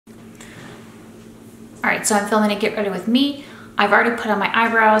All right, so I'm filming a Get Ready With Me. I've already put on my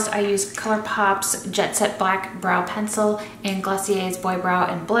eyebrows. I use ColourPop's Jet Set Black Brow Pencil and Glossier's Boy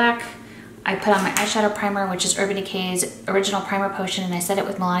Brow in black. I put on my eyeshadow primer, which is Urban Decay's Original Primer Potion, and I set it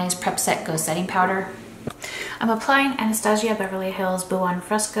with Milani's Prep Set Go Setting Powder. I'm applying Anastasia Beverly Hills Buon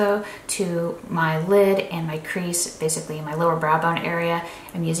Fresco to my lid and my crease, basically my lower brow bone area.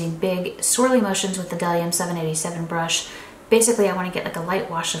 I'm using big swirly motions with the Delium 787 brush. Basically, I want to get like a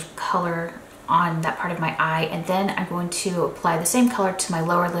light wash of color on that part of my eye, and then I'm going to apply the same color to my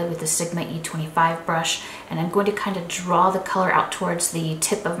lower lid with the Sigma E25 brush, and I'm going to kind of draw the color out towards the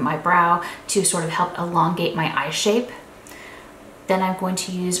tip of my brow to sort of help elongate my eye shape. Then I'm going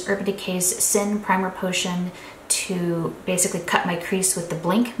to use Urban Decay's Sin Primer Potion to basically cut my crease with the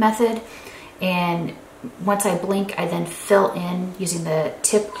blink method, and once I blink, I then fill in using the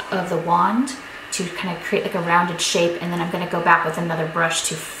tip of the wand to kind of create like a rounded shape, and then I'm going to go back with another brush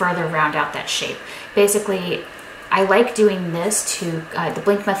to further round out that shape. Basically, I like doing this to the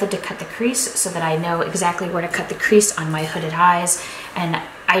blink method to cut the crease so that I know exactly where to cut the crease on my hooded eyes, and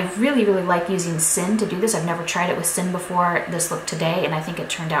I really like using Sin to do this. I've never tried it with Sin before this look today, and I think it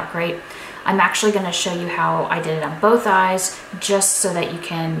turned out great. I'm actually going to show you how I did it on both eyes just so that you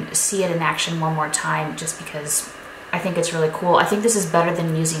can see it in action one more time, just because I think it's really cool. I think this is better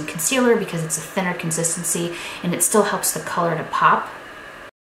than using concealer because it's a thinner consistency and it still helps the color to pop.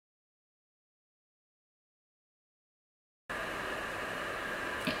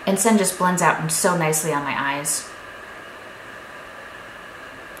 And Sin just blends out so nicely on my eyes.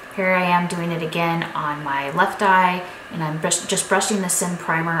 Here I am doing it again on my left eye, and I'm just brushing the Sin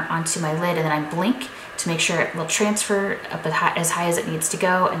primer onto my lid, and then I blink to make sure it will transfer up as high as it needs to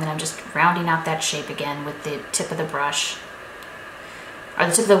go, and then I'm just rounding out that shape again with the tip of the brush, or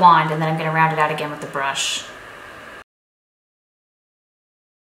the tip of the wand, and then I'm going to round it out again with the brush.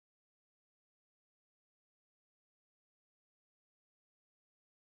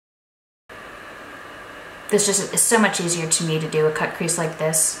 This just is so much easier to me to do a cut crease like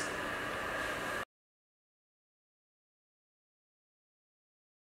this.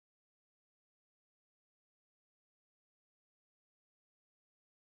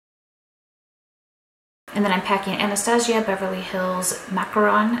 And then I'm packing Anastasia Beverly Hills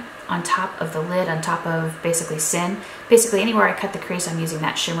Macaron on top of the lid, on top of basically Sin. Basically anywhere I cut the crease, I'm using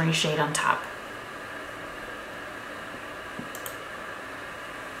that shimmery shade on top.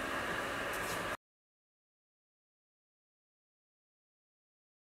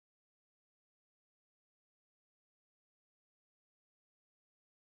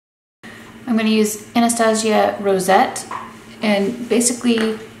 I'm going to use Anastasia Rosette and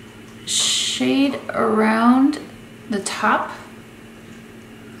basically shade around the top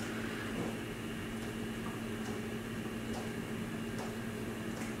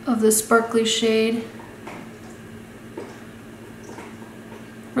of the sparkly shade.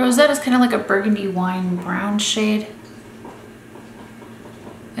 Rosette is kind of like a burgundy wine brown shade,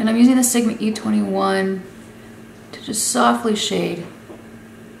 and I'm using the Sigma E21 to just softly shade.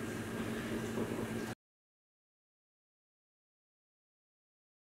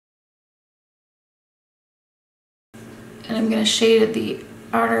 And I'm going to shade at the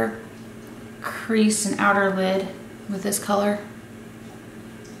outer crease and outer lid with this color.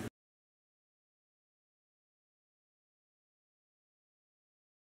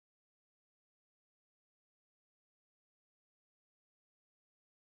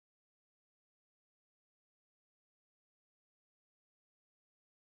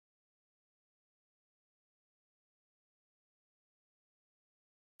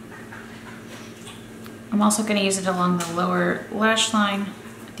 I'm also going to use it along the lower lash line,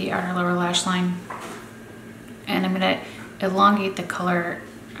 the outer lower lash line, and I'm going to elongate the color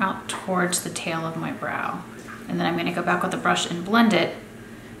out towards the tail of my brow. And then I'm going to go back with the brush and blend it.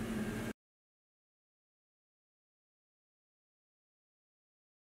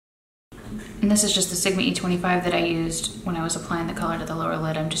 And this is just the Sigma E25 that I used when I was applying the color to the lower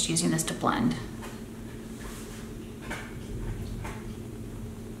lid. I'm just using this to blend.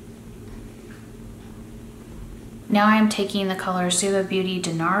 Now I'm taking the color Suva Beauty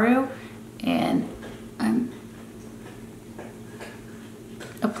Denaru, and I'm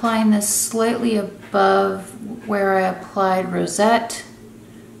applying this slightly above where I applied Rosette.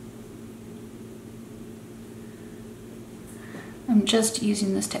 I'm just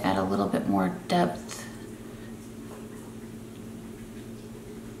using this to add a little bit more depth.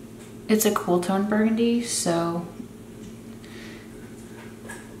 It's a cool tone burgundy, so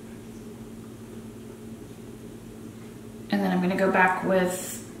and then I'm going to go back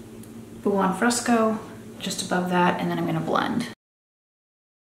with Buon Fresco just above that, and then I'm going to blend.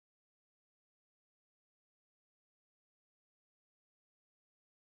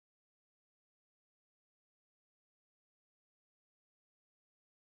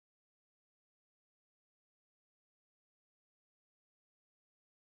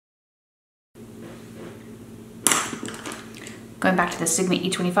 Going back to the Sigma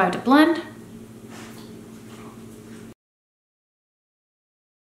E25 to blend.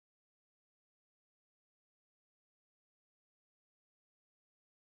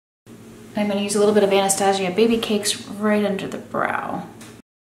 I'm going to use a little bit of Anastasia Baby Cakes right under the brow.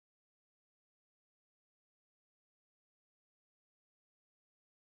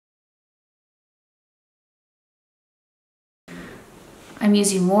 I'm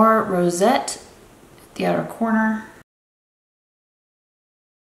using more rosette at the outer corner.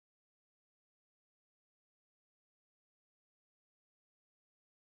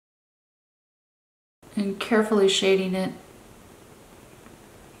 And carefully shading it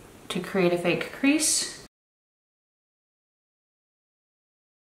to create a fake crease.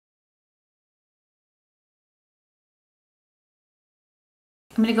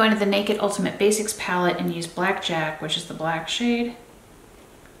 I'm going to go into the Naked Ultimate Basics palette and use Blackjack, which is the black shade,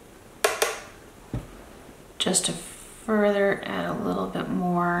 just to further add a little bit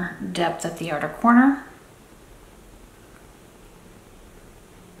more depth at the outer corner.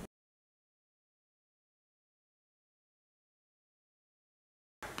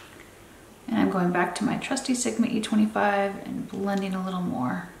 And I'm going back to my trusty Sigma E25 and blending a little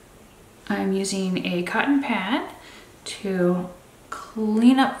more. I'm using a cotton pad to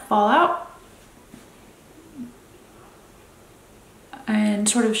clean up fallout and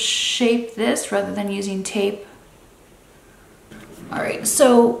sort of shape this rather than using tape. All right,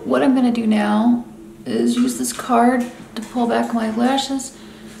 so what I'm gonna do now is use this card to pull back my lashes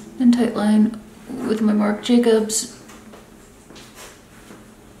and tightline with my Marc Jacobs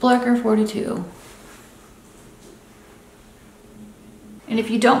Blacker 42. And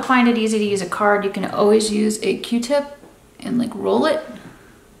if you don't find it easy to use a card, you can always use a Q-tip and like roll it.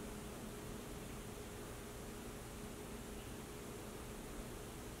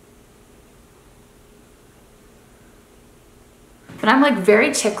 But I'm like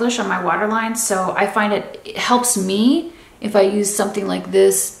very ticklish on my waterline, so I find it helps me if I use something like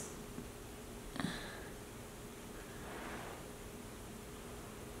this.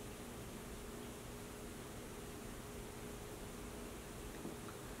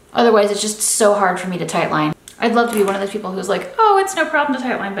 Otherwise, it's just so hard for me to tightline. I'd love to be one of those people who's like, oh, it's no problem to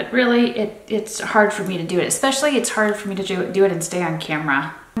tightline, but really, it's hard for me to do it. Especially, it's hard for me to do it and stay on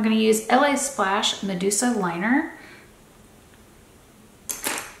camera. I'm gonna use LA Splash Medusa Liner.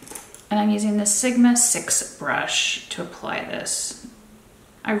 And I'm using the Sigma 6 brush to apply this.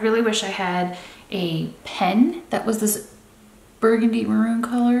 I really wish I had a pen that was this burgundy maroon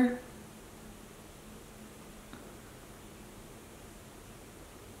color.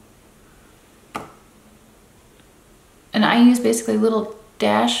 And I use basically little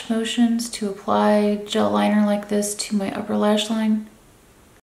dash motions to apply gel liner like this to my upper lash line.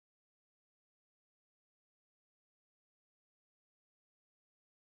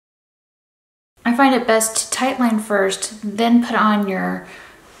 I find it best to tightline first, then put on your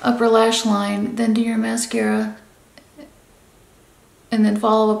upper lash line, then do your mascara, and then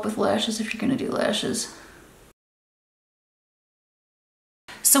follow up with lashes if you're gonna do lashes.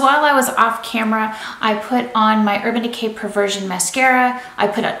 So while I was off camera, I put on my Urban Decay Perversion Mascara, I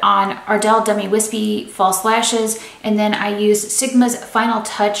put it on Ardell Dummy Wispy False Lashes, and then I used Sigma's Final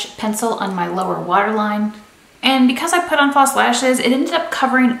Touch pencil on my lower waterline. And because I put on false lashes, it ended up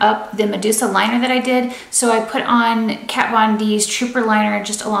covering up the Medusa liner that I did. So I put on Kat Von D's Trooper liner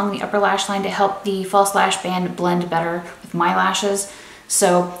just along the upper lash line to help the false lash band blend better with my lashes.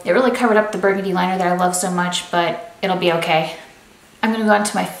 So it really covered up the burgundy liner that I love so much, but it'll be okay. I'm gonna go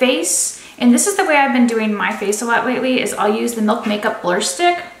onto my face. And this is the way I've been doing my face a lot lately, is I'll use the Milk Makeup Blur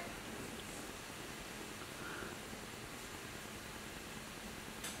Stick.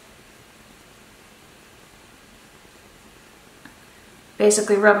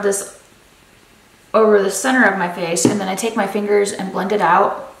 Basically rub this over the center of my face, and then I take my fingers and blend it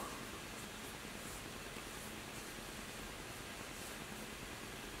out.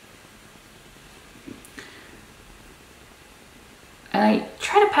 And I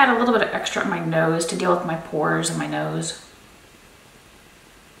try to pat a little bit of extra on my nose to deal with my pores in my nose.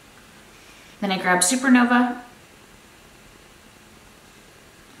 Then I grab Supernova,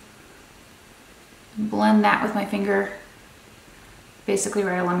 blend that with my finger, basically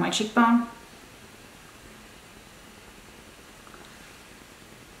right along my cheekbone.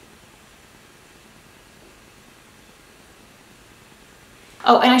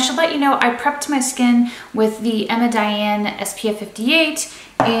 Oh, and I should let you know, I prepped my skin with the Emma Diane SPF 58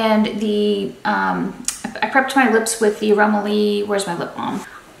 and the, I prepped my lips with the Aroma Lee, where's my lip balm?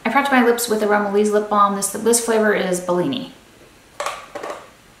 I prepped my lips with Aroma Lee's lip balm. This flavor is Bellini.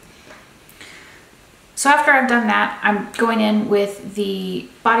 So after I've done that, I'm going in with the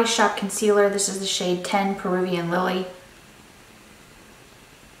Body Shop concealer. This is the shade 10 Peruvian Lily.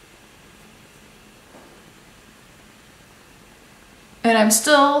 And I'm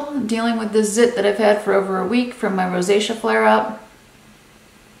still dealing with this zit that I've had for over a week from my rosacea flare-up.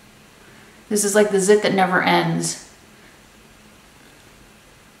 This is like the zit that never ends.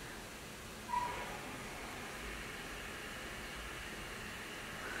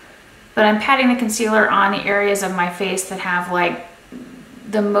 But I'm patting the concealer on the areas of my face that have like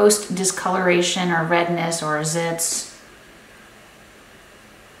the most discoloration or redness or zits.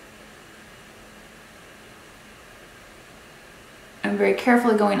 I'm very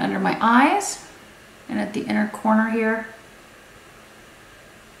carefully going under my eyes and at the inner corner here.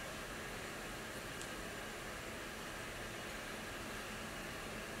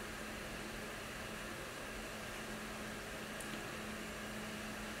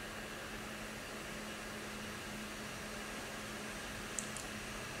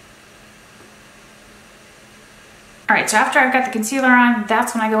 All right, so after I've got the concealer on,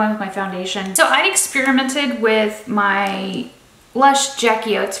 that's when I go in with my foundation. So I experimented with my Lush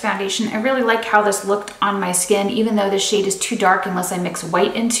Jackie Oats foundation. I really like how this looked on my skin, even though this shade is too dark unless I mix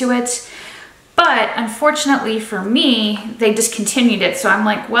white into it. But unfortunately for me, they discontinued it. So I'm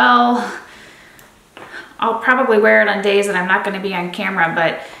like, well, I'll probably wear it on days that I'm not gonna be on camera,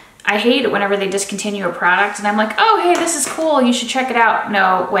 but I hate it whenever they discontinue a product and I'm like, oh, hey, this is cool, you should check it out.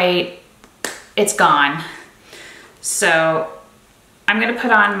 No, wait, it's gone. So I'm gonna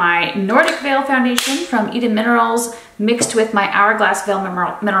put on my Nordic Veil foundation from Eden Minerals mixed with my Hourglass Veil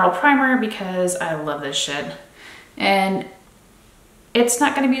Mineral Primer because I love this shit. And it's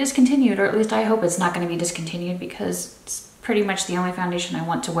not gonna be discontinued, or at least I hope it's not gonna be discontinued because it's pretty much the only foundation I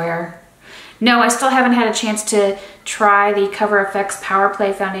want to wear. No, I still haven't had a chance to try the Cover FX Power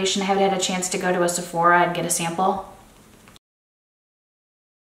Play foundation. I haven't had a chance to go to a Sephora and get a sample.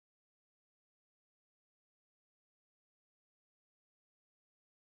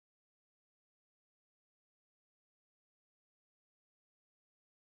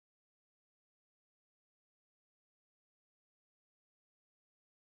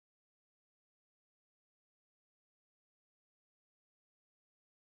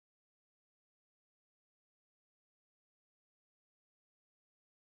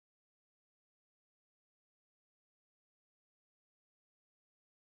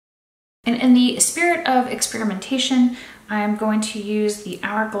 And in the spirit of experimentation, I'm going to use the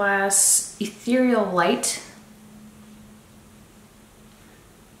Hourglass Ethereal Light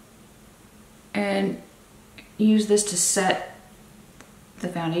and use this to set the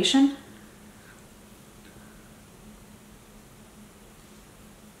foundation.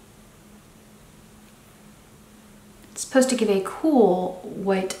 It's supposed to give a cool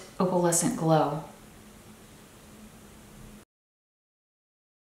white opalescent glow.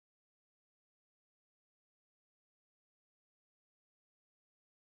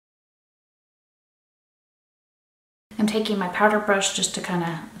 I'm taking my powder brush just to kind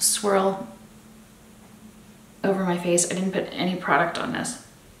of swirl over my face. I didn't put any product on this.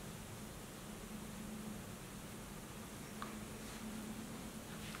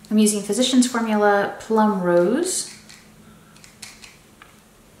 I'm using Physicians Formula Plum Rose.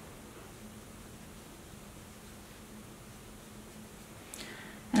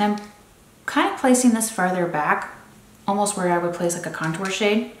 And I'm kind of placing this farther back, almost where I would place like a contour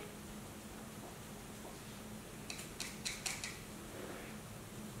shade.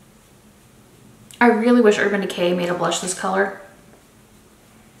 I really wish Urban Decay made a blush this color.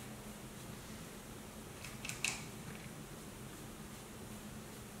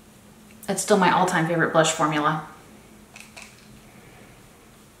 It's still my all-time favorite blush formula.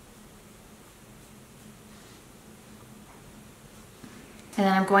 And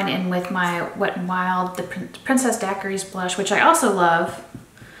then I'm going in with my Wet n Wild, the Princess Daiquiris blush, which I also love.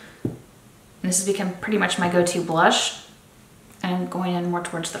 And this has become pretty much my go-to blush. And I'm going in more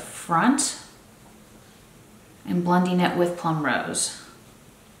towards the front and blending it with Plum Rose.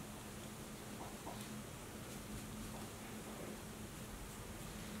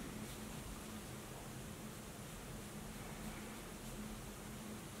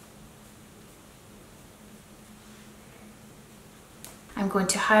 I'm going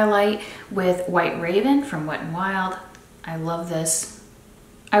to highlight with White Raven from Wet n Wild. I love this.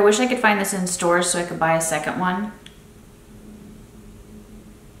 I wish I could find this in stores so I could buy a second one.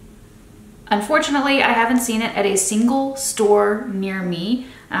 Unfortunately, I haven't seen it at a single store near me.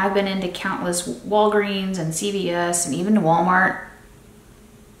 I've been into countless Walgreens and CVS and even Walmart.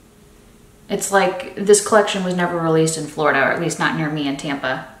 It's like this collection was never released in Florida, or at least not near me in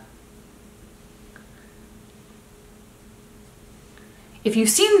Tampa. If you've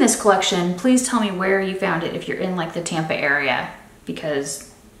seen this collection, please tell me where you found it if you're in like the Tampa area,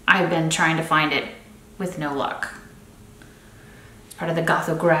 because I've been trying to find it with no luck. It's part of the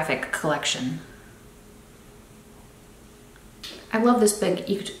Gothographic collection. I love this big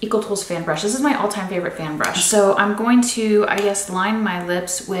EcoTools fan brush. This is my all-time favorite fan brush. So I'm going to, I guess, line my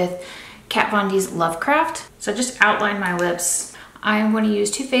lips with Kat Von D's Lovecraft. So I just outline my lips. I'm going to use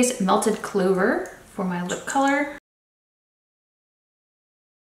Too Faced Melted Clover for my lip color.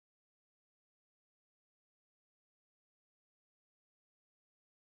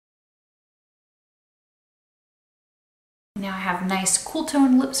 Now I have nice cool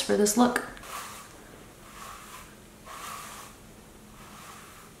tone lips for this look.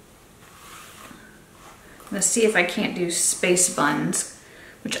 I'm gonna see if I can't do space buns,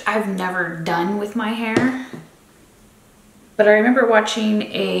 which I've never done with my hair. But I remember watching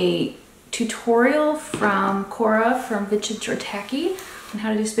a tutorial from Cora from Vintage or Tacky on how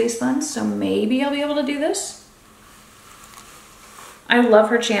to do space buns, so maybe I'll be able to do this. I love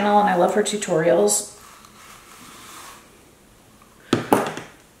her channel and I love her tutorials.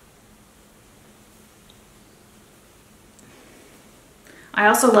 I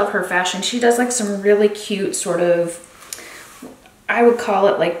also love her fashion. She does like some really cute sort of, I would call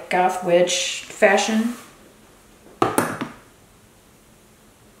it like goth witch fashion. All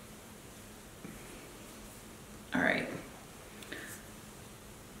right.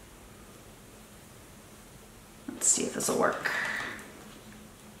 Let's see if this will work.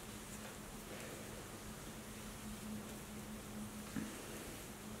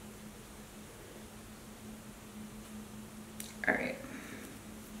 All right.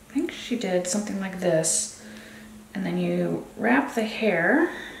 I think she did something like this, and then you wrap the hair.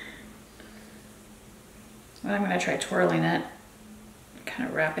 Well, I'm going to try twirling it, kind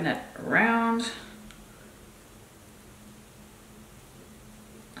of wrapping it around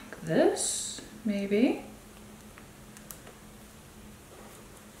like this, maybe.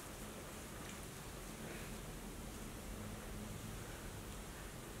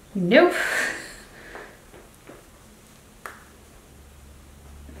 Nope.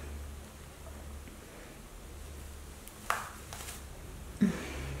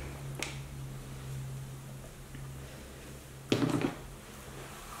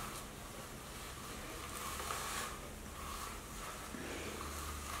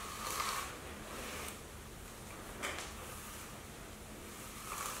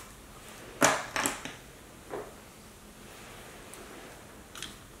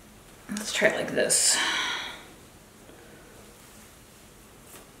 Let's try it like this.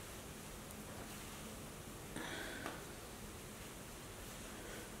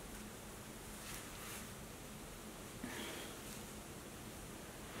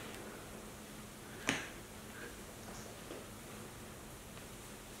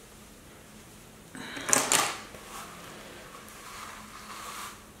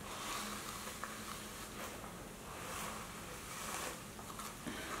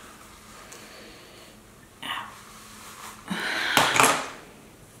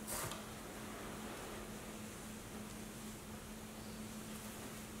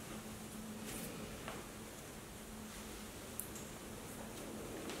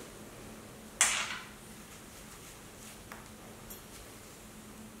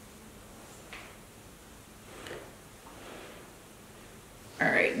 All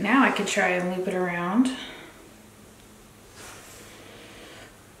right, now I can try and loop it around.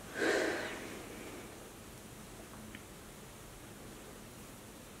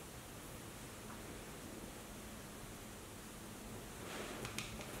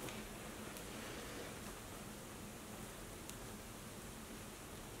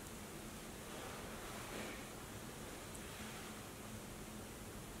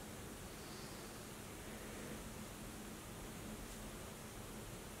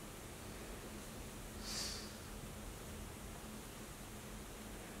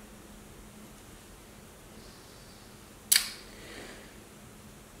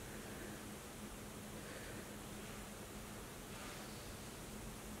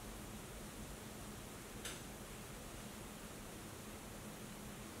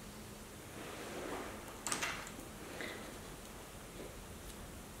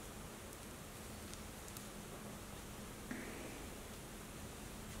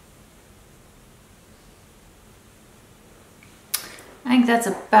 I think that's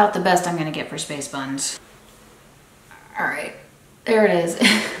about the best I'm gonna get for space buns. All right, there it is.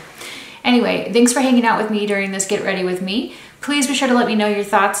 Anyway, thanks for hanging out with me during this Get Ready With Me. Please be sure to let me know your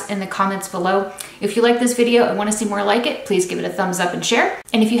thoughts in the comments below. If you like this video and want to see more like it, please give it a thumbs up and share.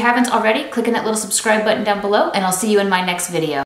 And if you haven't already, click on that little subscribe button down below, and I'll see you in my next video.